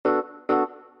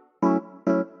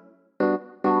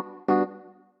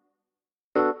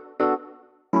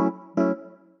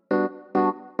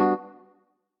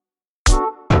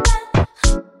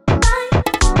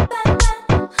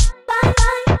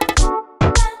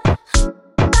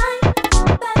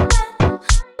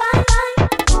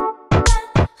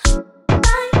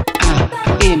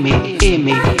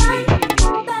AMM.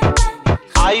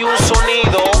 Hay un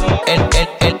sonido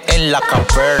en la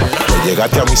caverna.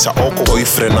 Llegaste a mi saoco, estoy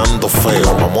frenando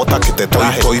feo. Mamota que te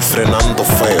traje, estoy frenando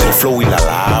feo. El flow y la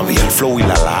labia, el flow y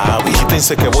la labia.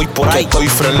 Quítense que voy por ahí, estoy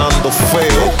frenando feo.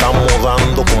 Le estamos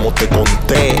dando como te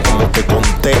conté, como te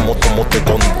conté, como te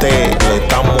conté. Le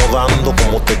estamos dando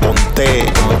como te conté,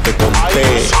 como te conté.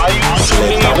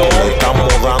 Le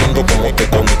estamos dando como te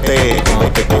conté,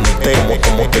 como te conté,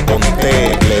 como te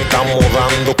conté. Le estamos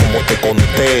dando como te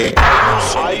conté.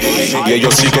 Y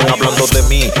ellos siguen hablando de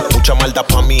mí, mucha maldad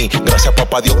pa' mí. Gracias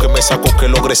papá Dios que me sacó, que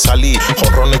logré salir.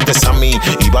 Jorrones de Sammy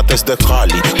y bates de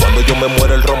Cali. Cuando yo me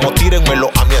muera el romo, tírenmelo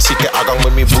a mí, así que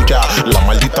háganme mi bulla. La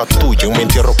maldita tuya, en mi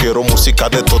entierro quiero música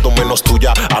de todo menos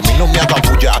tuya. A mí no me haga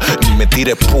bulla, ni me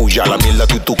tire puya. La mierda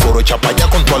tú y tu coro echa pa' allá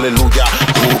con tu aleluya.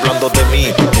 Tú hablando de mí,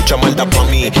 mucha maldad pa'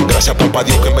 mí. Gracias papá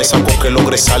Dios que me sacó, que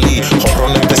logré salir.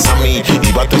 Jorrones de Sammy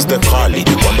y bates de Cali.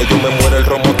 Cuando yo me muera el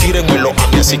romo, tírenmelo a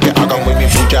mí, así que háganme mi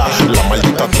bulla. La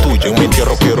maldita tuya, en mi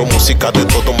entierro quiero música de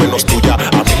todo menos tuya.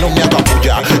 A mí no me haga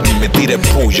bulla, ni me tire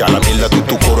puya. La mierda de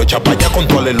tu coro echa pa' allá con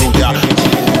tu aleluya.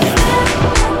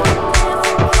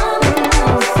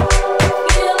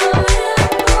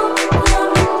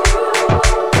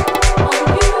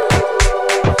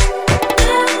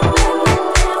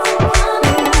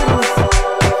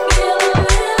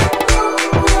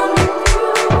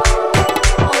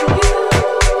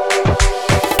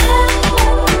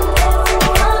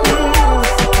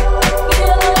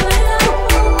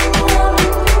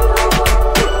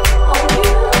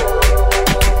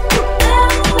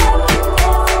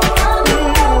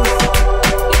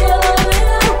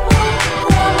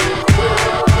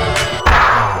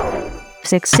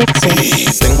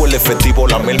 Tengo el efectivo,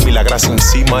 la mel y la grasa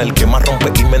encima. El que más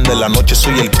rompe imen de la noche,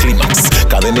 soy el clímax.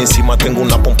 Cadena encima, tengo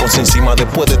una pomposa encima.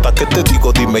 Después de esta que te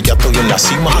digo, dime, ya estoy en la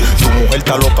cima. Tu mujer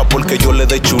está loca porque yo le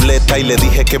dé chuleta. Y le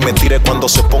dije que me tire cuando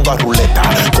se ponga ruleta.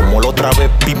 Como la otra vez,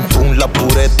 pim pum, la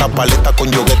pureta. Paleta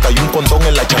con yogueta y un condón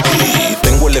en la chaqueta.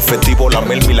 Tengo el efectivo, la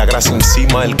mel y la grasa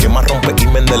encima. El que más rompe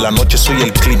imen de la noche, soy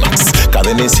el clímax.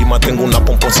 Cadena encima, tengo una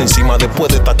pomposa encima. Después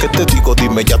de esta que te digo,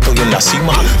 dime, ya estoy en la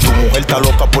cima. Tu mujer está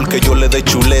loca porque yo le dé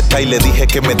chuleta. Y le dije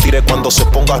que me tire cuando se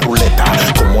ponga ruleta.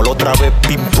 Como la otra vez,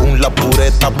 pim pum, la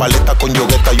pureta. Paleta con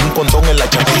yogueta y un condón en la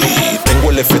chaqueta.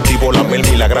 Tengo el efectivo, la mel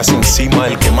y la grasa encima.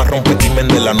 El que más rompe imen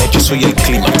de la noche, soy el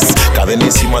clímax. Cadena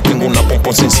encima, tengo una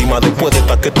pomposa encima. Después de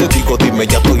esta que te digo, dime,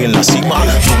 ya estoy en la cima.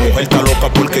 Tu mujer está loca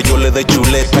porque yo le dé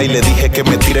chuleta. Y le dije que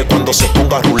me tire cuando se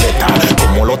ponga ruleta.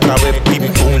 Como la otra vez, pim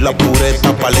pum, la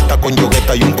pureta. Paleta con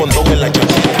yogueta y un condón en la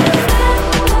chaqueta.